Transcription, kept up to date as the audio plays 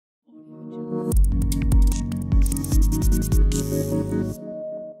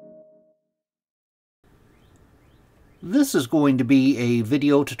This is going to be a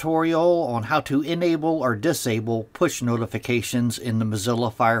video tutorial on how to enable or disable push notifications in the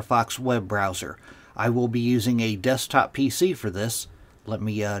Mozilla Firefox web browser. I will be using a desktop PC for this. Let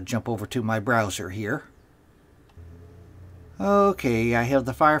me jump over to my browser here. Okay, I have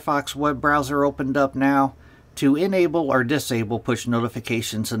the Firefox web browser opened up now. To enable or disable push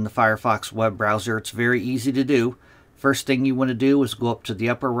notifications in the Firefox web browser, it's very easy to do. First thing you want to do is go up to the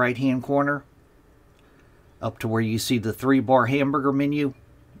upper right hand corner, up to where you see the 3-bar hamburger menu.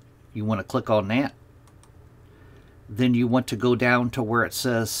 You want to click on that. Then you want to go down to where it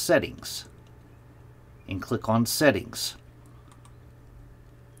says Settings and click on Settings.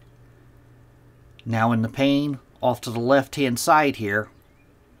 Now in the pane off to the left hand side here,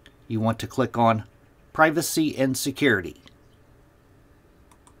 you want to click on Privacy and Security.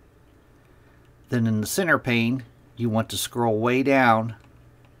 Then in the center pane, you want to scroll way down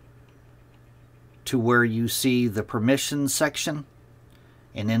to where you see the permissions section,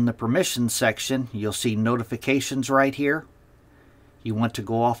 and in the permissions section you'll see notifications right here. You want to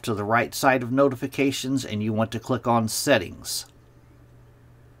go off to the right side of notifications and you want to click on Settings.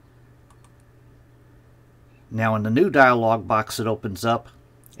 Now in the new dialog box that opens up,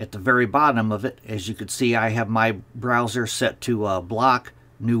 at the very bottom of it, as you can see, I have my browser set to block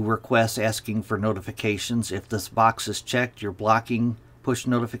new requests asking for notifications. If this box is checked, you're blocking push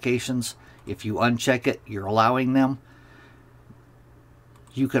notifications. If you uncheck it, you're allowing them.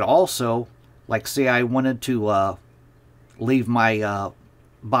 You could also, like say I wanted to leave my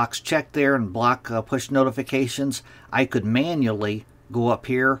box checked there and block push notifications, I could manually go up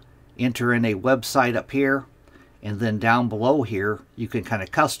here, enter in a website up here, and then down below here you can kind of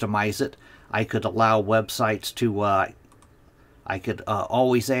customize it. I could allow websites to, I could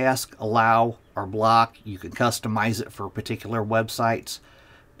always ask, allow, or block. You can customize it for particular websites.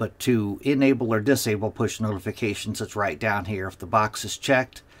 But to enable or disable push notifications, it's right down here. If the box is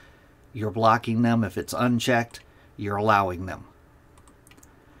checked, you're blocking them. If it's unchecked, you're allowing them.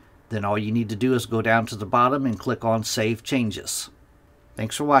 Then all you need to do is go down to the bottom and click on Save Changes.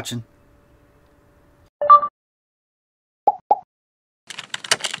 Thanks for watching.